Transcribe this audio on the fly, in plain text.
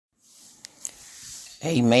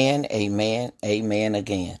Amen, amen, amen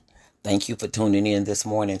again. Thank you for tuning in this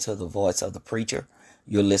morning to the voice of the preacher.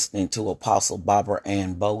 You're listening to Apostle Barbara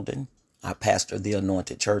Ann Bolden. I pastor the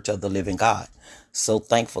Anointed Church of the Living God. So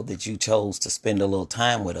thankful that you chose to spend a little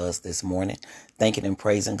time with us this morning, thanking and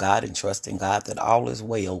praising God and trusting God that all is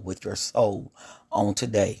well with your soul on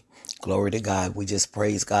today. Glory to God. We just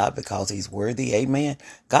praise God because he's worthy. Amen.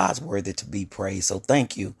 God's worthy to be praised. So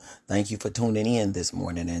thank you. Thank you for tuning in this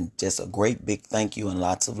morning. And just a great big thank you and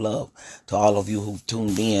lots of love to all of you who've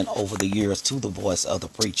tuned in over the years to the voice of the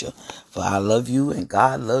preacher. For I love you and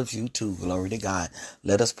God loves you too. Glory to God.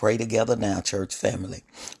 Let us pray together now, church family.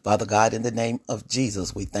 Father God, in the name of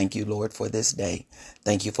Jesus, we thank you, Lord, for this day.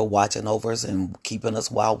 Thank you for watching over us and keeping us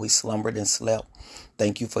while we slumbered and slept.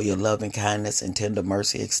 Thank you for your loving kindness and tender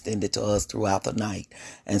mercy extended to us throughout the night.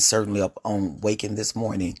 And certainly up on waking this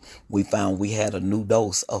morning, we found we had a new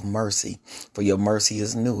dose of mercy. For your mercy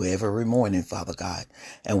is new every morning, Father God.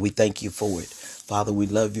 And we thank you for it. Father, we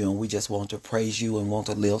love you and we just want to praise you and want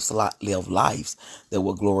to live lives that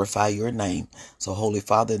will glorify your name. So, Holy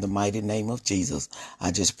Father, in the mighty name of Jesus,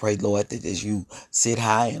 I just pray, Lord, that as you sit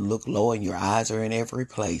high and look low and your eyes are in every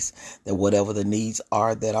place, that whatever the needs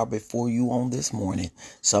are that are before you on this morning,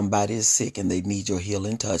 somebody is sick and they need your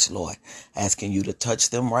healing touch, Lord. Asking you to touch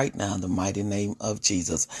them right now in the mighty name of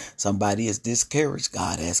Jesus. Somebody is discouraged,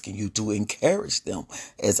 God, asking you to encourage them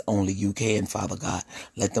as only you can, Father God.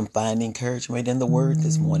 Let them find encouragement in the word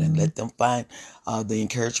this morning. Let them find the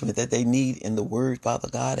encouragement that they need in the word, Father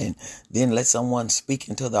God. And then let someone speak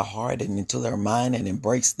into their heart and into their mind and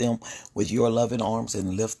embrace them with your loving arms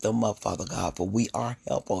and lift them up, Father God. For we are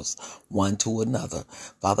helpers one to another.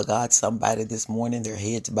 Father God, somebody this morning, their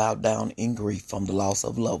heads bowed down in grief from the loss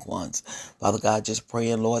of loved ones. Father God, just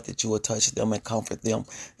praying, Lord, that you will touch them and comfort them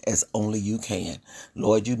as only you can.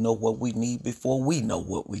 Lord, you know what we need before we know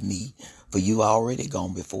what we need. For you've already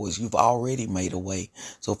gone before us. You've already made a way.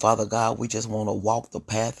 So, Father God, we just want to walk the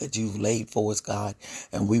path that you've laid for us, God.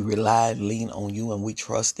 And we rely and lean on you and we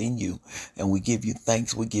trust in you. And we give you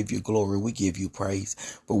thanks. We give you glory. We give you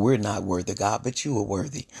praise. But we're not worthy, God, but you are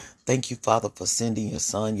worthy. Thank you, Father, for sending your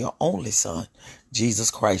son, your only son,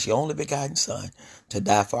 Jesus Christ, your only begotten son, to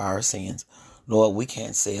die for our sins. Lord, we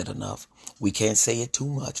can't say it enough. We can't say it too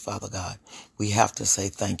much, Father God. We have to say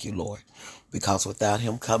thank you, Lord, because without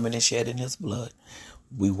him coming and shedding his blood,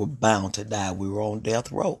 we were bound to die. We were on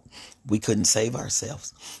death row. We couldn't save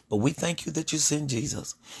ourselves. But we thank you that you sent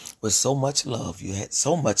Jesus with so much love. You had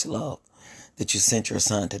so much love that you sent your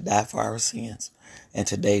son to die for our sins. And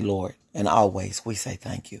today, Lord, and always, we say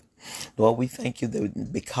thank you. Lord, we thank you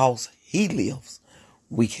that because he lives,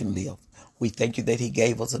 we can live. We thank you that he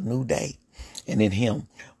gave us a new day. And in him,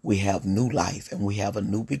 we have new life and we have a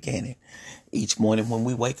new beginning. Each morning when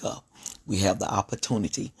we wake up, we have the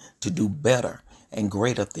opportunity to do better and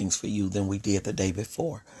greater things for you than we did the day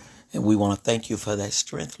before. And we want to thank you for that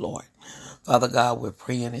strength, Lord. Father God, we're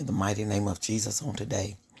praying in the mighty name of Jesus on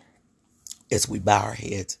today as we bow our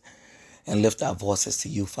heads and lift our voices to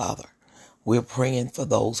you, Father. We're praying for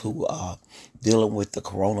those who are dealing with the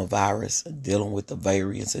coronavirus and dealing with the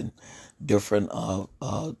variants and different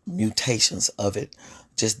mutations of it,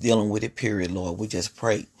 just dealing with it, period, Lord. We just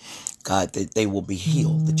pray, God, that they will be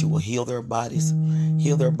healed, that you will heal their bodies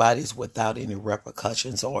without any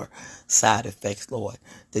repercussions or side effects, Lord,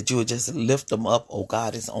 that you will just lift them up, oh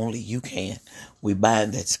God, as only you can. We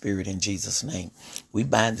bind that spirit in Jesus' name. We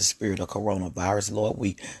bind the spirit of coronavirus, Lord.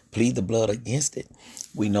 We plead the blood against it.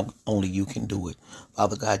 We know only you can do it.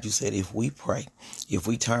 Father God, you said if we pray, if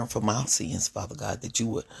we turn from our sins, Father God, that you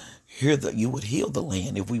would you would heal the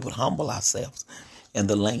land if we would humble ourselves in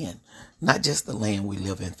the land. Not just the land we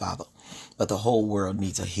live in, Father, but the whole world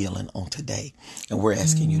needs a healing on today. And we're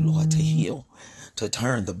asking you, Lord, to heal, to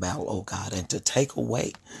turn the battle, oh God, and to take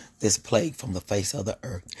away this plague from the face of the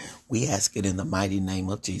earth. We ask it in the mighty name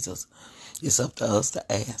of Jesus. It's up to us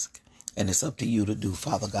to ask. And it's up to you to do,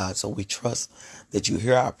 Father God. So we trust that you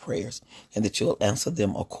hear our prayers and that you'll answer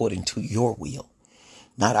them according to your will.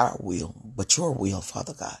 Not our will, but your will,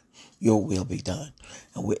 Father God. Your will be done.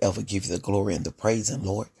 And we ever give you the glory and the praise. And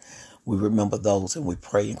Lord, we remember those and we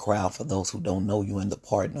pray and cry out for those who don't know you and the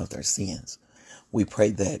pardon of their sins. We pray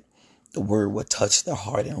that the word will touch their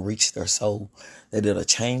heart and reach their soul, that it'll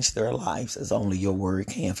change their lives as only your word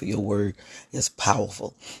can, for your word is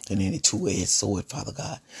powerful than any two-edged sword, Father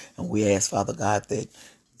God. And we ask, Father God, that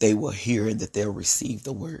they will hear and that they'll receive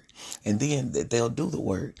the word, and then that they'll do the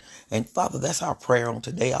word. And Father, that's our prayer on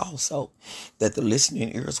today also, that the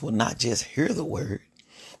listening ears will not just hear the word,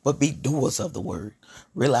 but be doers of the word,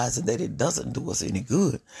 realizing that it doesn't do us any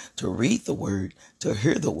good to read the word, to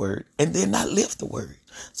hear the word, and then not live the word.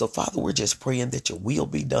 So, Father, we're just praying that your will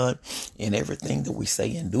be done in everything that we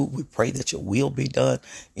say and do. We pray that your will be done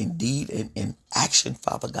in deed and in action,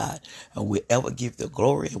 Father God. And we'll ever give the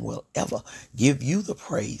glory and we'll ever give you the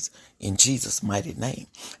praise in Jesus' mighty name.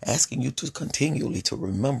 Asking you to continually to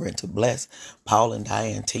remember and to bless Paul and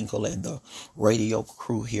Diane Tinkle and the radio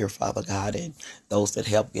crew here, Father God, and those that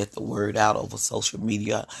help get the word out over social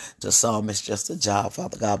media. To some, it's just a job,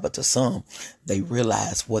 Father God, but to some, they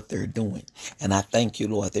realize what they're doing. And I thank you,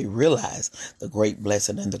 Lord. They realize the great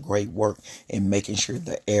blessing and the great work in making sure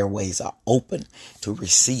the airways are open to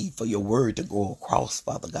receive for your word to go across,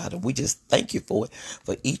 Father God. And we just thank you for it,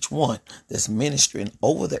 for each one that's ministering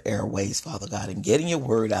over the airways, Father God, and getting your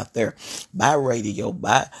word out there by radio,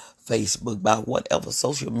 by Facebook, by whatever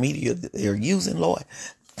social media that they're using, Lord.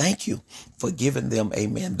 Thank you for giving them,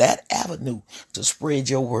 amen, that avenue to spread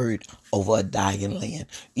your word over a dying land,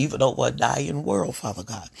 even over a dying world, Father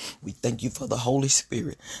God. We thank you for the Holy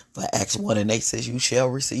Spirit. For Acts 1 and 8 says, you shall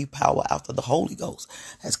receive power after the Holy Ghost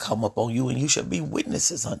has come upon you, and you shall be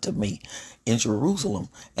witnesses unto me in Jerusalem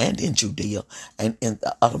and in Judea and in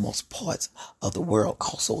the uttermost parts of the world,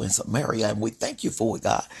 also in Samaria. And we thank you for it,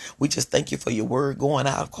 God. We just thank you for your word going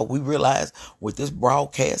out, because we realize with this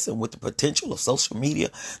broadcast and with the potential of social media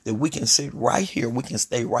that we can sit right here, we can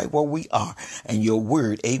stay right where we are, and your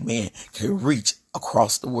word, amen, can reach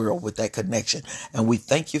across the world with that connection. And we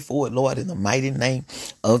thank you for it, Lord, in the mighty name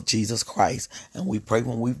of Jesus Christ. And we pray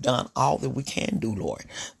when we've done all that we can do, Lord,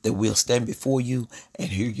 that we'll stand before you and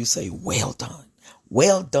hear you say, well done.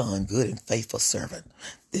 Well done, good and faithful servant.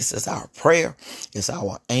 This is our prayer, it's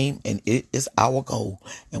our aim, and it is our goal.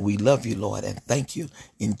 And we love you, Lord, and thank you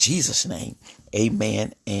in Jesus' name.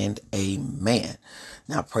 Amen and amen.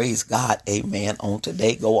 Now, praise God, amen. On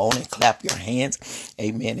today, go on and clap your hands,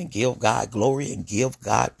 amen, and give God glory and give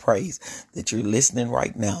God praise that you're listening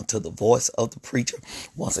right now to the voice of the preacher.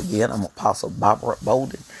 Once again, I'm Apostle Barbara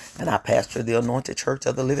Bolden, and I pastor the Anointed Church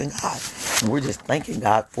of the Living God. And we're just thanking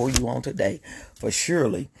God for you on today, for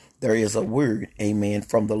surely there is a word, amen,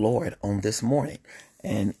 from the Lord on this morning.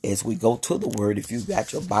 And as we go to the word, if you've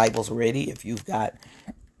got your Bibles ready, if you've got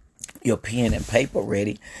your pen and paper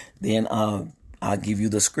ready, then I'll give you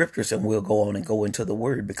the scriptures and we'll go on and go into the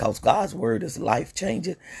word, because God's word is life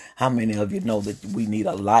changing. How many of you know that we need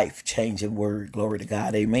a life changing word? Glory to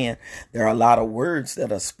God. Amen. There are a lot of words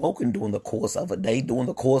that are spoken during the course of a day, during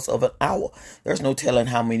the course of an hour. There's no telling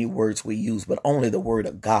how many words we use, but only the word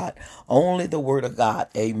of God, only the word of God,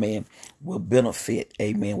 amen, will benefit,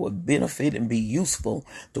 amen, will benefit and be useful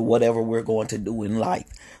to whatever we're going to do in life.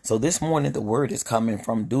 So this morning, the word is coming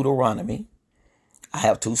from Deuteronomy. I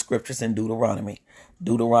have two scriptures in Deuteronomy.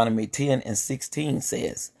 Deuteronomy 10 and 16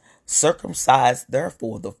 says, circumcise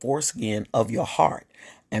therefore the foreskin of your heart,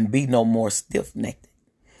 and be no more stiff-necked.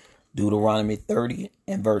 Deuteronomy 30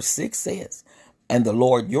 and verse 6 says, and the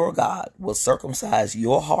Lord your God will circumcise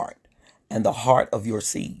your heart and the heart of your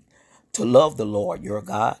seed, to love the Lord your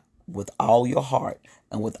God with all your heart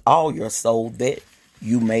and with all your soul, that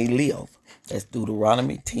you may live. That's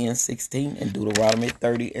Deuteronomy 10:16 and Deuteronomy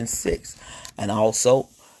 30 and 6. And also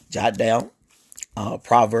jot down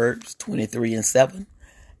Proverbs 23 and 7.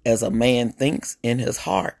 As a man thinks in his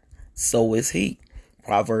heart, so is he.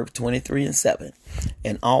 Proverbs 23 and 7.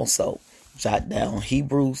 And also jot down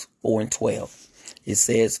Hebrews 4 and 12. It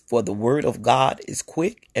says, for the word of God is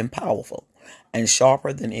quick and powerful and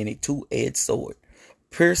sharper than any two-edged sword,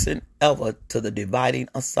 piercing ever to the dividing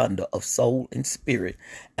asunder of soul and spirit,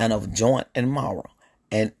 and of joint and marrow,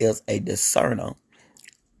 and is a discerner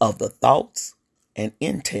of the thoughts and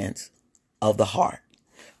intents of the heart.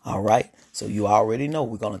 All right. So you already know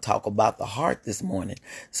we're going to talk about the heart this morning.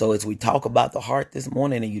 So as we talk about the heart this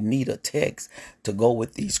morning, and you need a text to go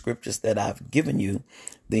with these scriptures that I've given you,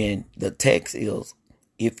 then the text is,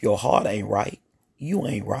 if your heart ain't right, you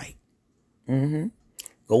ain't right.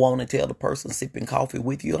 Go on and tell the person sipping coffee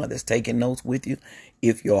with you or that's taking notes with you,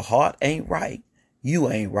 if your heart ain't right, you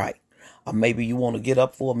ain't right. Or maybe you want to get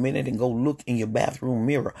up for a minute and go look in your bathroom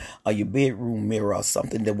mirror or your bedroom mirror, or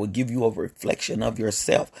something that will give you a reflection of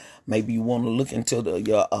yourself. Maybe you want to look into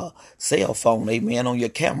your cell phone, amen, on your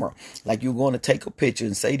camera, like you're going to take a picture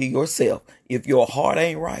and say to yourself, if your heart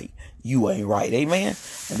ain't right, you ain't right, amen.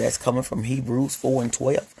 And that's coming from Hebrews 4 and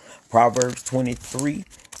 12, Proverbs 23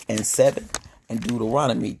 and 7, and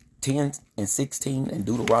Deuteronomy 10 and 16, and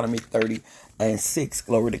Deuteronomy 30 and 6.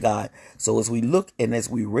 Glory to God. So as we look and as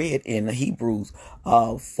we read in Hebrews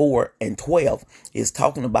 4 and 12, is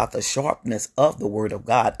talking about the sharpness of the word of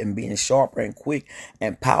God, and being sharper and quick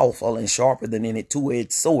and powerful and sharper than any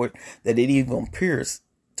two-edged sword, that it even pierces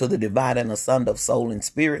to the dividing asunder of soul and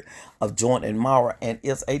spirit, of joint and marrow, and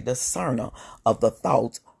is a discerner of the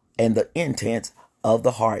thoughts and the intents of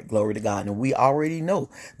the heart. Glory to God. And we already know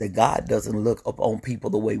that God doesn't look upon people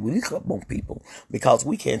the way we look upon people, because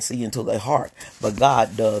we can't see into their heart, but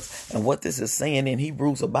God does. And what this is saying in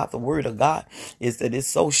Hebrews about the word of God is that it's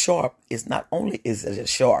so sharp. It's not only is it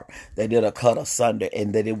sharp that it'll cut asunder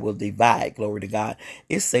and that it will divide. Glory to God.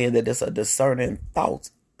 It's saying that it's a discerning thoughts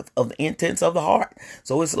of the intents of the heart.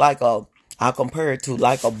 So it's like I compare it to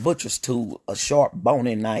like a butcher's tool, a sharp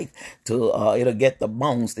boning knife to it'll get the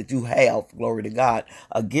bones that you have, glory to God,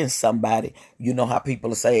 against somebody. You know how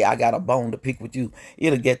people say, I got a bone to pick with you.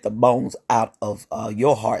 It'll get the bones out of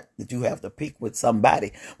your heart that you have to pick with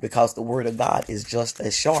somebody, because the word of God is just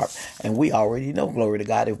as sharp. And we already know, glory to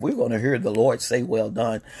God, if we're going to hear the Lord say, well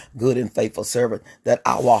done, good and faithful servant, that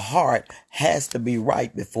our heart has to be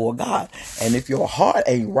right before God. And if your heart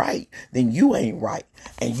ain't right, then you ain't right.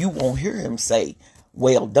 And you won't hear him say,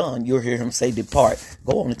 well done. You'll hear him say, depart.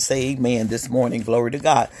 Go on and say amen this morning. Glory to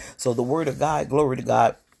God. So the word of God, glory to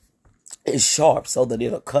God, is sharp so that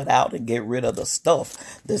it'll cut out and get rid of the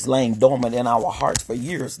stuff that's laying dormant in our hearts for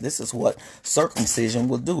years. This is what circumcision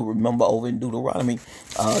will do. Remember over in Deuteronomy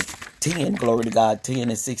 10, glory to God, 10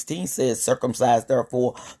 and 16 says, circumcise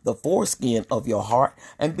therefore the foreskin of your heart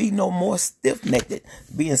and be no more stiff-necked.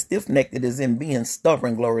 Being stiff-necked is in being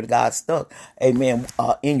stubborn, glory to God, stuck, amen,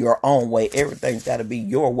 in your own way. Everything's got to be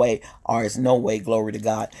your way or it's no way, glory to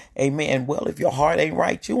God. Amen. Well, if your heart ain't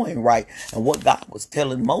right, you ain't right. And what God was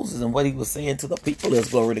telling Moses and what he was saying to the people is,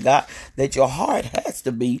 glory to God, that your heart has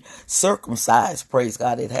to be circumcised. Praise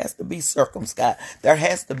God. It has to be circumcised. There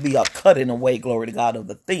has to be a cutting away, glory to God, of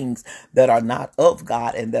the things that are not of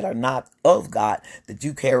God and that are not of God that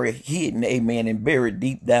you carry hidden, amen, and buried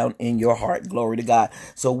deep down in your heart. Glory to God.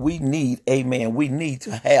 So we need, amen, we need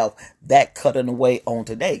to have that cutting away on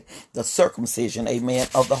today. The circumcision, amen,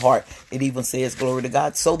 of the heart. It even says, glory to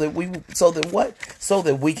God, so that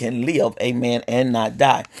we can live, amen, and not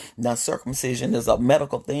die. Now, circumcision is a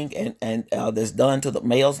medical thing, and that's done to the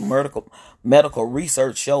males. Medical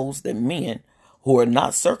research shows that men who are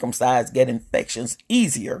not circumcised get infections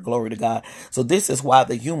easier, glory to God. So this is why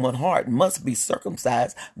the human heart must be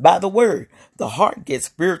circumcised by the word. The heart gets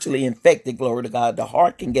spiritually infected, glory to God. The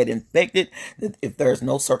heart can get infected if there's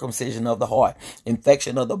no circumcision of the heart.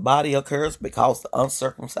 Infection of the body occurs because the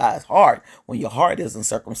uncircumcised heart, when your heart isn't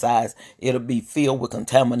circumcised, it'll be filled with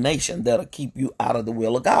contamination that'll keep you out of the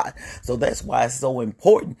will of God. So that's why it's so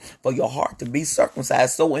important for your heart to be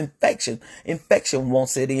circumcised. So infection won't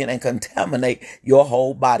sit in and contaminate your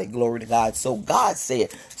whole body, glory to God. So God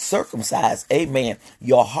said, circumcise, amen,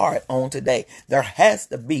 your heart on today. There has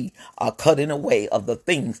to be a cutting away of the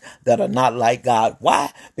things that are not like God.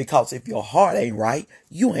 Why? Because if your heart ain't right,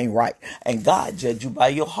 you ain't right. And God judges you by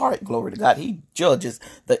your heart, glory to God. He judges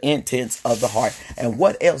the intents of the heart. And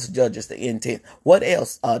what else judges the intent? What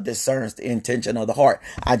else discerns the intention of the heart?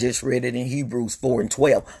 I just read it in Hebrews 4 and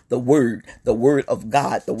 12. The word of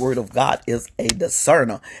God. The word of God is a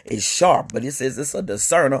discerner. It's sharp, but it says it's a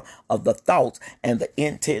discerner of the thoughts and the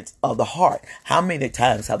intents of the heart. How many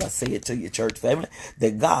times have I said it to your church family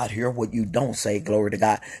that God hears what you don't say, glory to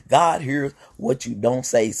God. God hears what you don't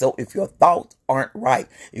say. So if your thoughts aren't right,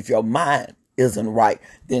 if your mind isn't right,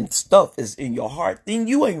 then stuff is in your heart, then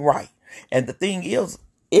you ain't right. And the thing is,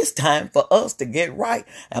 it's time for us to get right.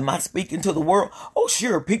 Am I speaking to the world? Oh,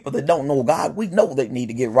 sure, people that don't know God, we know they need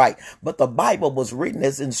to get right. But the Bible was written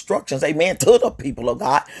as instructions, amen, to the people of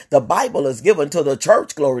God. The Bible is given to the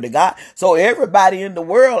church, glory to God. So everybody in the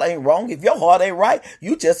world ain't wrong. If your heart ain't right,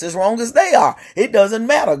 you just as wrong as they are. It doesn't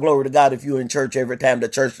matter, glory to God, if you're in church every time the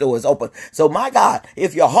church door is open. So my God,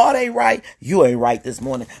 if your heart ain't right, you ain't right this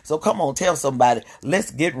morning. So come on, tell somebody, let's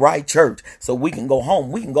get right, church, so we can go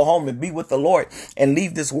home. We can go home and be with the Lord and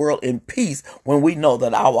leave this world in peace when we know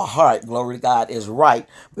that our heart, glory to God, is right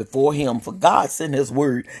before him. For God sent his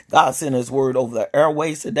word. God sent his word over the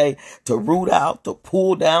airways today to root out, to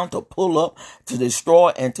pull down, to pull up, to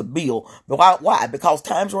destroy, and to build. But why? Because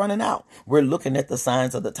time's running out. We're looking at the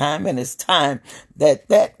signs of the time, and it's time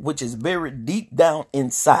that which is buried deep down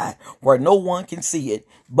inside where no one can see it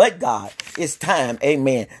but God. It's time,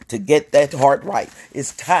 amen, to get that heart right.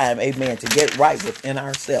 It's time, amen, to get right within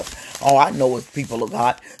ourselves. All I know is people of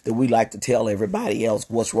God that we like to tell everybody else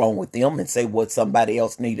what's wrong with them and say what somebody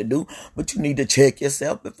else need to do. But you need to check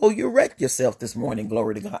yourself before you wreck yourself this morning.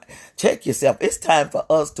 Glory to God. Check yourself. It's time for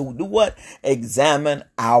us to do what? Examine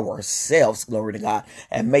ourselves. Glory to God.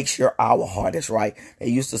 And make sure our heart is right. They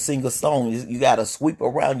used to sing a song. You got to sweep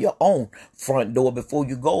around your own front door before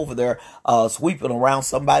you go over there sweeping around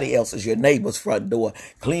somebody somebody else's, your neighbor's front door,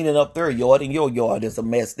 cleaning up their yard, and your yard is a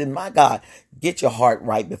mess, then my God, get your heart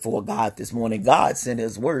right before God this morning. God sent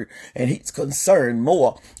his word, and he's concerned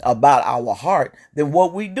more about our heart than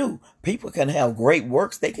what we do. People can have great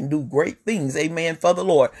works. They can do great things. Amen. For the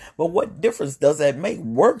Lord. But what difference does that make?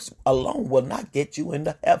 Works alone will not get you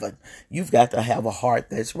into heaven. You've got to have a heart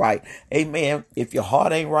that's right. Amen. If your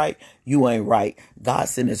heart ain't right, you ain't right. God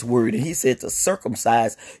sent his word, and he said to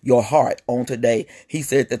circumcise your heart on today. He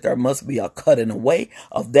said that there must be a cutting away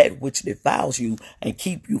of that which defiles you and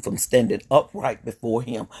keep you from standing upright before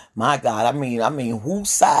him. My God, I mean, whose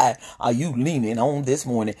side are you leaning on this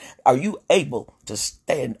morning? Are you able to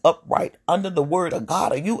stand upright under the word of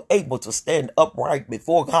God? Are you able to stand upright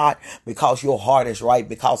before God because your heart is right?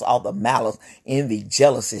 Because all the malice, envy,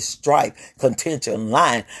 jealousy, strife, contention,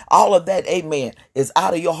 lying, all of that, amen, is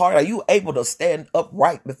out of your heart. Are you able to stand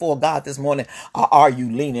upright before God this morning? Or are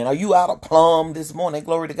you leaning? Are you out of plumb this morning?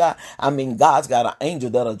 Glory to God. I mean, God's got an angel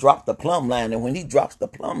that'll drop the plumb line. And when he drops the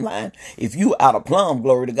plumb line, if you out of plumb,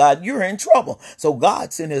 glory to God, you're in trouble. So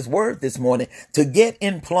God sent his word this morning to get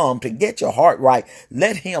in plumb, to get your heart right.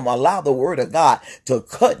 Let him allow the word of God to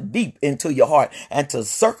cut deep into your heart and to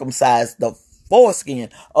circumcise the foreskin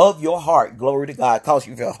of your heart. Glory to God. Because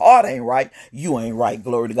if your heart ain't right, you ain't right.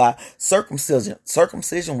 Glory to God.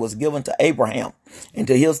 Circumcision was given to Abraham and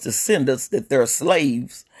to his descendants, that they're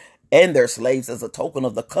slaves, and their slaves as a token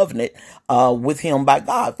of the covenant with him by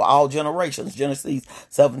God for all generations. Genesis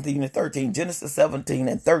 17 and 13. Genesis 17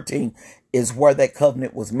 and 13 is where that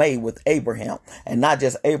covenant was made with Abraham. And not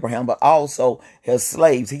just Abraham, but also his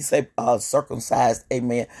slaves. He said circumcised,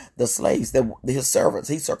 amen, the slaves, that his servants.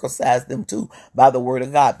 He circumcised them too by the word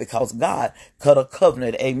of God, because God cut a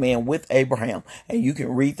covenant, amen, with Abraham. And you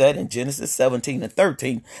can read that in Genesis 17 and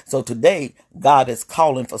 13. So today, God is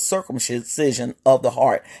calling for circumcision of the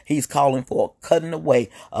heart. He's calling for a cutting away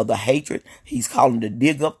of the hatred. He's calling to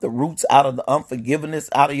dig up the roots out of the unforgiveness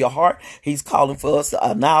out of your heart. He's calling for us to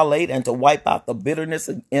annihilate and to wipe out the bitterness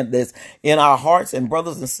in our hearts. And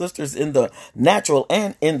brothers and sisters, in the natural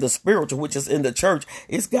and in the spiritual, which is in the church,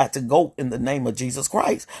 it's got to go in the name of Jesus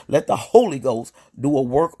Christ. Let the Holy Ghost do a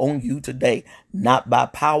work on you today, not by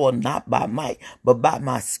power, not by might, but by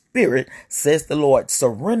my spirit, says the Lord.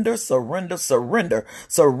 Surrender, surrender, surrender,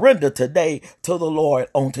 surrender today to the Lord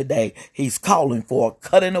on today. He's calling for a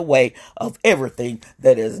cutting away of everything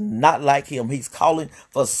that is not like him. He's calling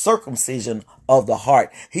for circumcision of the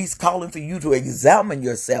heart. He's calling for you to examine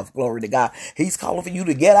yourself. Glory to God. He's calling for you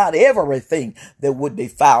to get out everything that would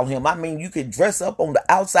defile him. I mean, you can dress up on the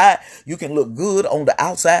outside. You can look good on the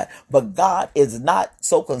outside, but God is not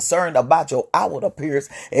so concerned about your outward appearance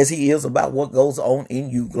as he is about what goes on in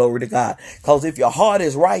you. Glory to God. Because if your heart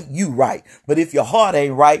is right, you right. But if your heart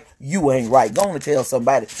ain't right, you ain't right. Go on and tell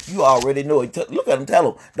somebody. You already know it. Look at them.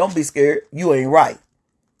 Tell them. Don't be scared. You ain't right.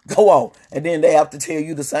 Go on. And then they have to tell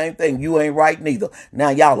you the same thing. You ain't right neither. Now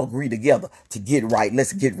y'all agree together to get right.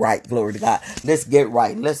 Let's get right. Glory to God. Let's get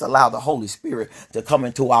right. Let's allow the Holy Spirit to come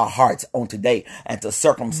into our hearts on today and to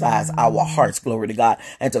circumcise our hearts. Glory to God.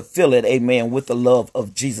 And to fill it, amen, with the love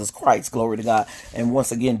of Jesus Christ. Glory to God. And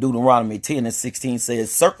once again, Deuteronomy 10 and 16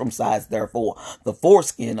 says, circumcise therefore the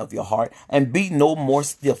foreskin of your heart and be no more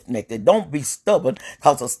stiff-necked. Don't be stubborn,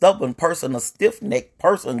 because a stubborn person, a stiff-necked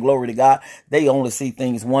person, glory to God, they only see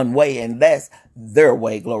things one way, and that's their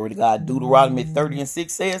way. Glory to God. Deuteronomy 30 and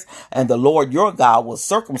 6 says, and the Lord your God will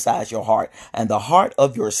circumcise your heart and the heart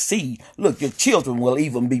of your seed. Look, your children will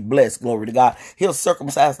even be blessed. Glory to God. He'll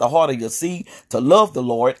circumcise the heart of your seed to love the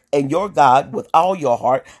Lord and your God with all your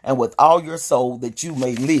heart and with all your soul, that you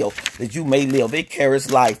may live, that you may live. It carries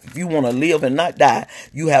life. If you want to live and not die,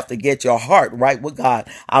 you have to get your heart right with God.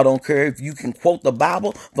 I don't care if you can quote the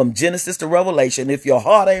Bible from Genesis to Revelation. If your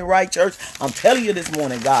heart ain't right, church, I'm telling you this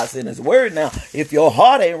morning, God's in his word now. If your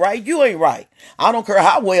heart ain't right, you ain't right. I don't care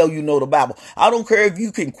how well you know the Bible. I don't care if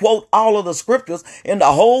you can quote all of the scriptures in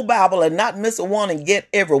the whole Bible and not miss a one and get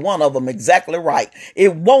every one of them exactly right.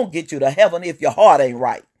 It won't get you to heaven if your heart ain't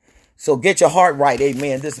right. So get your heart right,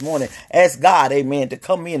 amen, this morning. Ask God, amen, to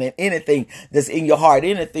come in and anything that's in your heart,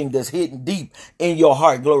 anything that's hidden deep in your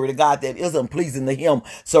heart, glory to God, that isn't pleasing to him,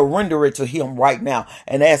 surrender it to him right now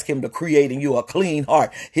and ask him to create in you a clean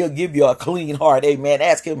heart. He'll give you a clean heart, amen.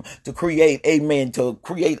 Ask him to create, amen, to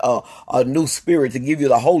create a new spirit, to give you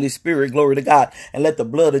the Holy Spirit, glory to God, and let the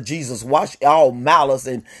blood of Jesus wash all malice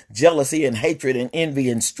and jealousy and hatred and envy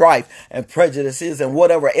and strife and prejudices and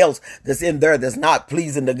whatever else that's in there that's not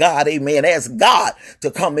pleasing to God. amen. Ask God to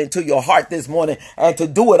come into your heart this morning and to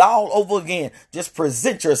do it all over again. Just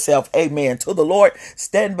present yourself, amen, to the Lord.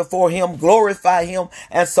 Stand before him, glorify him,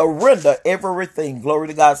 and surrender everything. Glory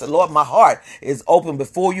to God. Say, Lord, my heart is open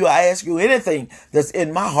before you. I ask you anything that's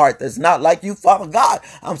in my heart that's not like you, Father God.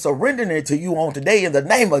 I'm surrendering it to you on today in the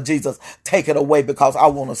name of Jesus. Take it away because I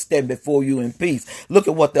want to stand before you in peace. Look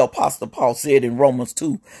at what the Apostle Paul said in Romans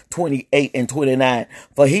 2:28 and 29.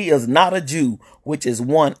 For he is not a Jew, which is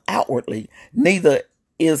one outwardly, neither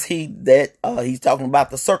is he that, he's talking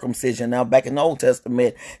about the circumcision. Now back in the Old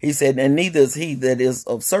Testament, he said, and neither is he that is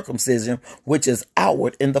of circumcision, which is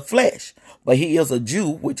outward in the flesh, but he is a Jew,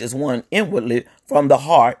 which is one inwardly from the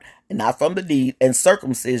heart, and not from the deed, and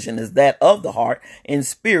circumcision is that of the heart, in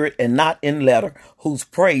spirit and not in letter, whose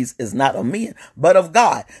praise is not of men, but of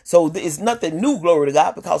God. So it's nothing new, glory to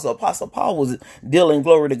God, because the Apostle Paul was dealing,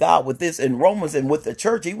 glory to God, with this in Romans and with the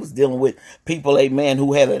church. He was dealing with people, amen,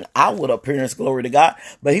 who had an outward appearance, glory to God,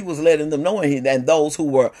 but he was letting them know, and those who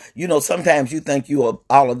were, sometimes you think you are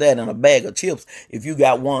all of that in a bag of chips if you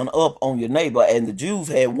got one up on your neighbor, and the Jews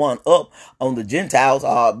had one up on the Gentiles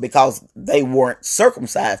because they weren't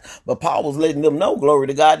circumcised. But Paul was letting them know, glory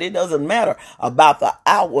to God, it doesn't matter about the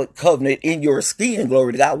outward covenant in your skin,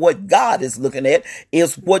 glory to God. What God is looking at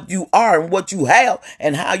is what you are and what you have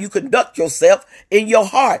and how you conduct yourself in your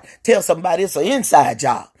heart. Tell somebody it's an inside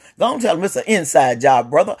job. Don't tell them it's an inside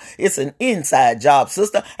job, brother. It's an inside job,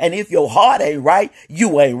 sister. And if your heart ain't right,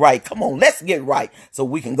 you ain't right. Come on, let's get right so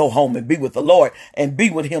we can go home and be with the Lord and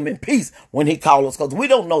be with him in peace when he calls us. Because we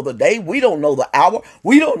don't know the day. We don't know the hour.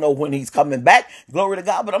 We don't know when he's coming back. Glory to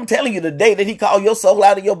God. But I'm telling you, the day that he called your soul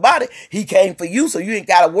out of your body, he came for you. So you ain't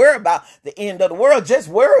got to worry about the end of the world. Just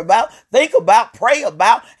worry about, think about, pray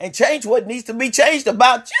about, and change what needs to be changed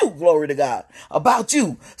about you. Glory to God. About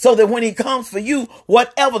you. So that when he comes for you,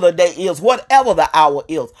 whatever the day is, whatever the hour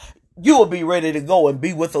is, you will be ready to go and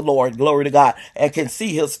be with the Lord, glory to God, and can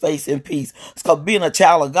see his face in peace. Because being a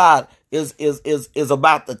child of God is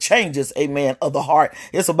about the changes, amen, of the heart.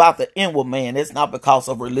 It's about the inward man. It's not because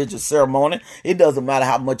of religious ceremony. It doesn't matter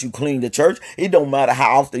how much you clean the church. It don't matter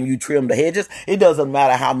how often you trim the hedges. It doesn't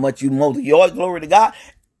matter how much you mow the yard, glory to God.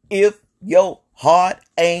 If your heart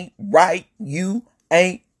ain't right, you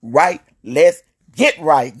ain't right. Let's get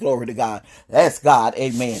right, glory to God. That's God,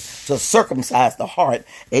 amen, to circumcise the heart,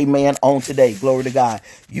 amen, on today, glory to God.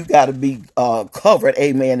 You got to be covered,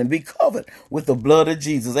 amen, and be covered with the blood of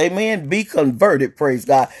Jesus, amen. Be converted, praise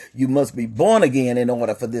God. You must be born again in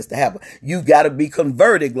order for this to happen. You got to be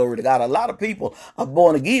converted, glory to God. A lot of people are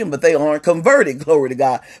born again, but they aren't converted, glory to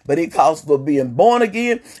God. But it calls for being born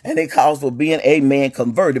again, and it calls for being, amen,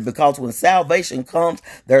 converted, because when salvation comes,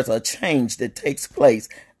 there's a change that takes place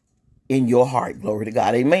in your heart, glory to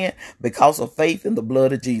God, amen. Because of faith in the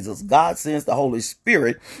blood of Jesus, God sends the Holy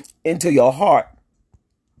Spirit into your heart,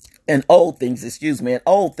 and old things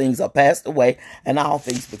are passed away, and all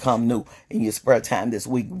things become new. In your spare time this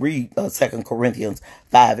week, read 2 Corinthians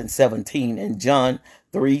 5:17 and John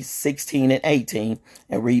 3:16 and 18,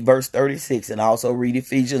 and read verse 36, and also read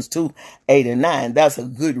Ephesians 2:8 and 9. That's a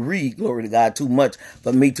good read, glory to God. Too much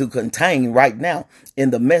for me to contain right now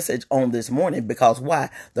in the message on this morning, because why?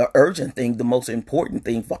 The urgent thing, the most important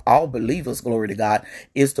thing for all believers, glory to God,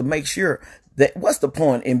 is to make sure that what's the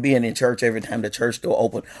point in being in church every time the church door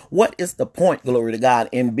open? What is the point, glory to God,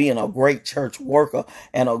 in being a great church worker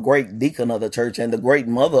and a great deacon of the church and the great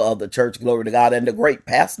mother of the church, glory to God, and the great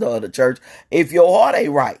pastor of the church, if your heart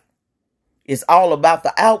ain't right? It's all about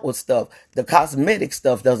the outward stuff. The cosmetic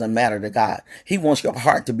stuff doesn't matter to God. He wants your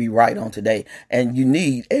heart to be right on today. And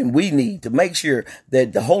we need to make sure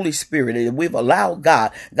that the Holy Spirit, that we've allowed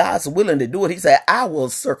God's willing to do it. He said, I will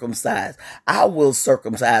circumcise.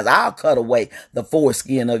 I'll cut away the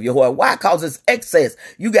foreskin of your heart. Why? Because it's excess.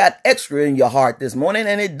 You got extra in your heart this morning,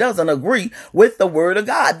 and it doesn't agree with the word of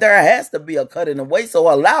God. There has to be a cutting away.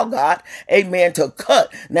 So allow God, amen, to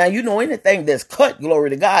cut. Now, anything that's cut, glory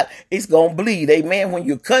to God, it's going to bleed. Amen. When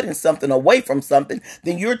you're cutting something away from something,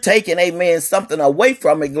 then you're taking, amen, something away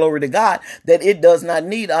from it, glory to God, that it does not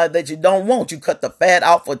need, that you don't want. You cut the fat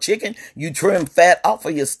off of chicken, you trim fat off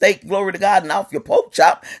of your steak, glory to God, and off your pork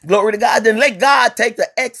chop, glory to God. Then let God take the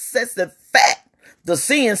excessive fat, the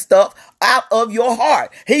sin stuff, out of your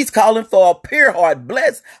heart. He's calling for a pure heart.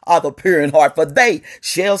 Blessed are the pure in heart, for they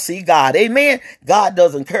shall see God. Amen. God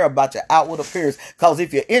doesn't care about your outward appearance, because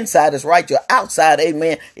if your inside is right, your outside,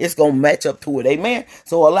 amen, it's going to match up to it. Amen.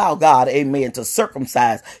 So allow God, amen, to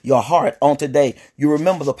circumcise your heart on today. You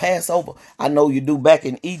remember the Passover? I know you do. Back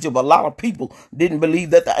in Egypt, a lot of people didn't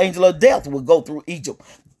believe that the angel of death would go through Egypt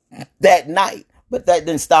that night, but that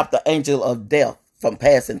didn't stop the angel of death from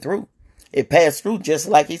passing through. It passed through just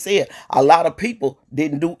like he said. A lot of people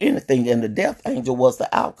didn't do anything, and the death angel was the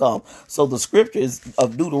outcome. So the scriptures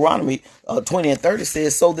of Deuteronomy 20 and 30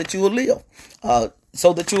 says, so that you will live.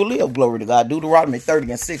 So that you will live, glory to God. Deuteronomy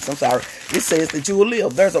 30 and 6, it says that you will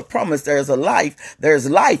live. There's a promise, there's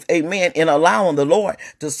life, amen, in allowing the Lord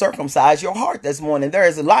to circumcise your heart this morning. There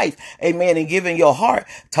is life, amen, in giving your heart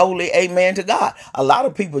totally, amen, to God. A lot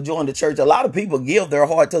of people join the church, a lot of people give their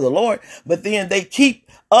heart to the Lord, but then they keep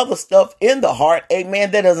other stuff in the heart,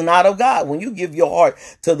 amen, that is not of God. When you give your heart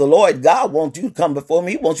to the Lord, God wants you to come before him.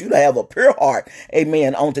 He wants you to have a pure heart,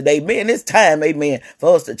 amen, on today. Man, it's time, amen,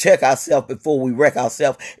 for us to check ourselves before we wreck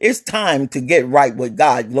ourselves. It's time to get right with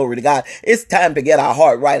God, glory to God. It's time to get our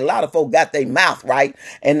heart right. A lot of folk got their mouth right,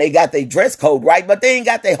 and they got their dress code right, but they ain't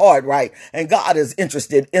got their heart right. And God is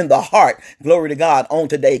interested in the heart, glory to God, on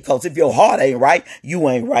today, because if your heart ain't right, you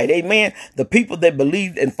ain't right, amen. The people that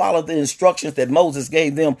believed and followed the instructions that Moses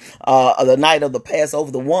gave them the night of the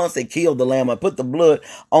Passover, the ones that killed the lamb and put the blood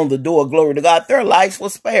on the door, glory to God, their lives were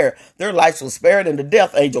spared. Their lives were spared, and the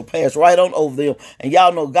death angel passed right on over them. And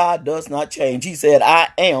y'all know God does not change. He said, I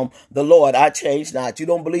am the Lord, I change not. You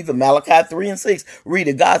don't believe in Malachi 3 and 6? Read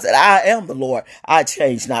it. God said, I am the Lord, I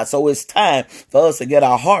change not. So it's time for us to get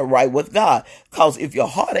our heart right with God. Because if your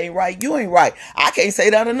heart ain't right, you ain't right. I can't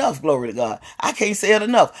say that enough, glory to God. I can't say it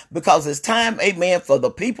enough, because it's time, amen, for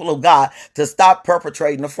the people of God to stop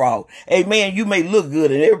perpetrating the fraud. Amen. You may look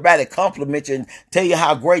good and everybody compliment you and tell you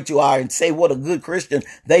how great you are and say what a good Christian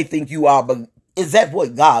they think you are, but is that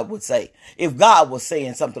what God would say? If God was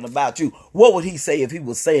saying something about you, what would he say if he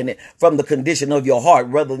was saying it from the condition of your heart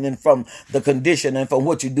rather than from the condition and from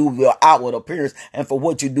what you do with your outward appearance and for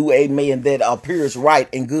what you do, amen, that appears right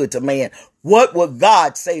and good to man? What would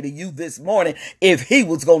God say to you this morning if he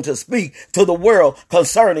was going to speak to the world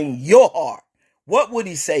concerning your heart? What would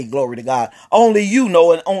he say, glory to God? Only you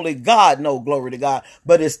know and only God know, glory to God.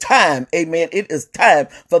 But it's time, amen, it is time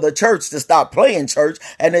for the church to stop playing church,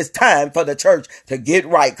 and it's time for the church to get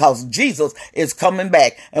right, because Jesus is coming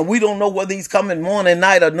back. And we don't know whether he's coming morning,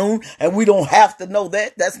 night, or noon, and we don't have to know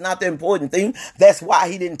that. That's not the important thing. That's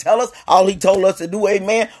why he didn't tell us. All he told us to do,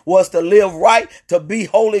 amen, was to live right, to be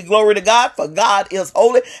holy, glory to God, for God is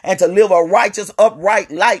holy, and to live a righteous,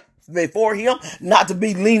 upright life before him, not to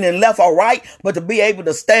be leaning left or right, but to be able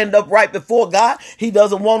to stand up right before God. He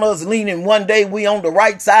doesn't want us leaning one day we on the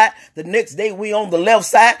right side, the next day we on the left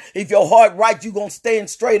side. If your heart right, you're going to stand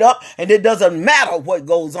straight up, and it doesn't matter what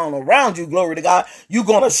goes on around you, glory to God. You're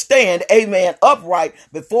going to stand, amen, upright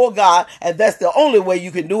before God, and that's the only way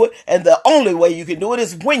you can do it, and the only way you can do it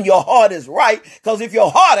is when your heart is right, because if your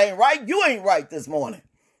heart ain't right, you ain't right this morning.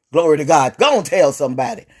 Glory to God. Go and tell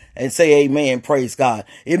somebody and say amen. Praise God.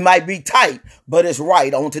 It might be tight, but it's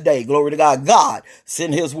right on today. Glory to God. God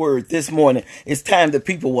sent his word this morning. It's time that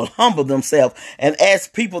people will humble themselves and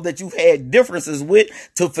ask people that you've had differences with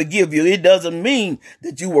to forgive you. It doesn't mean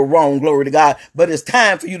that you were wrong, glory to God, but it's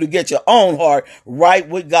time for you to get your own heart right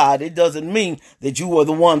with God. It doesn't mean that you were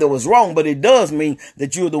the one that was wrong, but it does mean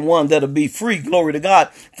that you're the one that'll be free, glory to God,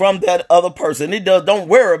 from that other person. Don't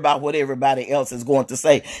worry about what everybody else is going to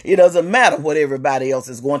say. It doesn't matter what everybody else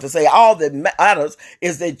is going to say. All that matters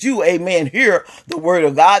is that you, amen, hear the word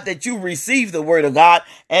of God, that you receive the word of God,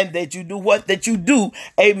 and that you do what? That you do,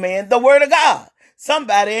 amen, the word of God.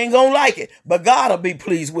 Somebody ain't gonna like it, but God will be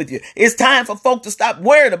pleased with you. It's time for folk to stop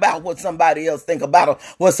worrying about what somebody else think about them,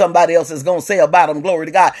 what somebody else is gonna say about them, glory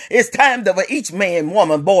to God. It's time for each man,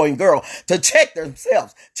 woman, boy, and girl to check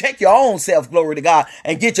themselves. Check your own self, glory to God,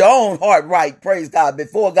 and get your own heart right, praise God,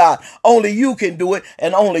 before God. Only you can do it,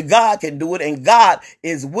 and only God can do it, and God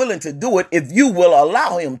is willing to do it if you will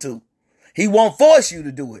allow him to. He won't force you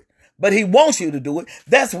to do it, but he wants you to do it.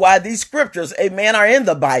 That's why these scriptures, amen, are in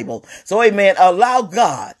the Bible. So, amen, allow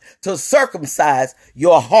God to circumcise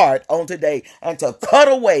your heart on today and to cut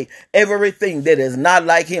away everything that is not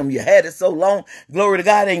like him. You had it so long, glory to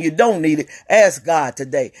God, and you don't need it. Ask God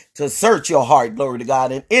today to search your heart, glory to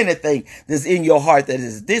God, and anything that's in your heart that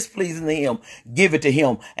is displeasing to him, give it to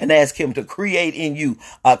him and ask him to create in you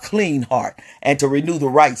a clean heart and to renew the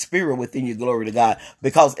right spirit within you, glory to God.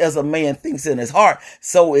 Because as a man thinks in his heart,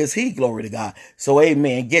 so is he, glory to God. So,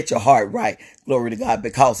 amen, get your heart right, glory to God,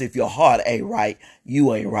 because if your heart ain't right,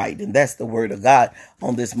 you ain't right. And that's the word of God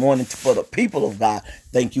on this morning for the people of God.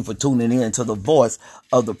 Thank you for tuning in to the voice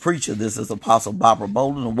of the preacher. This is Apostle Barbara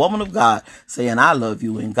Bolden, a woman of God, saying, I love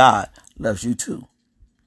you and God loves you too.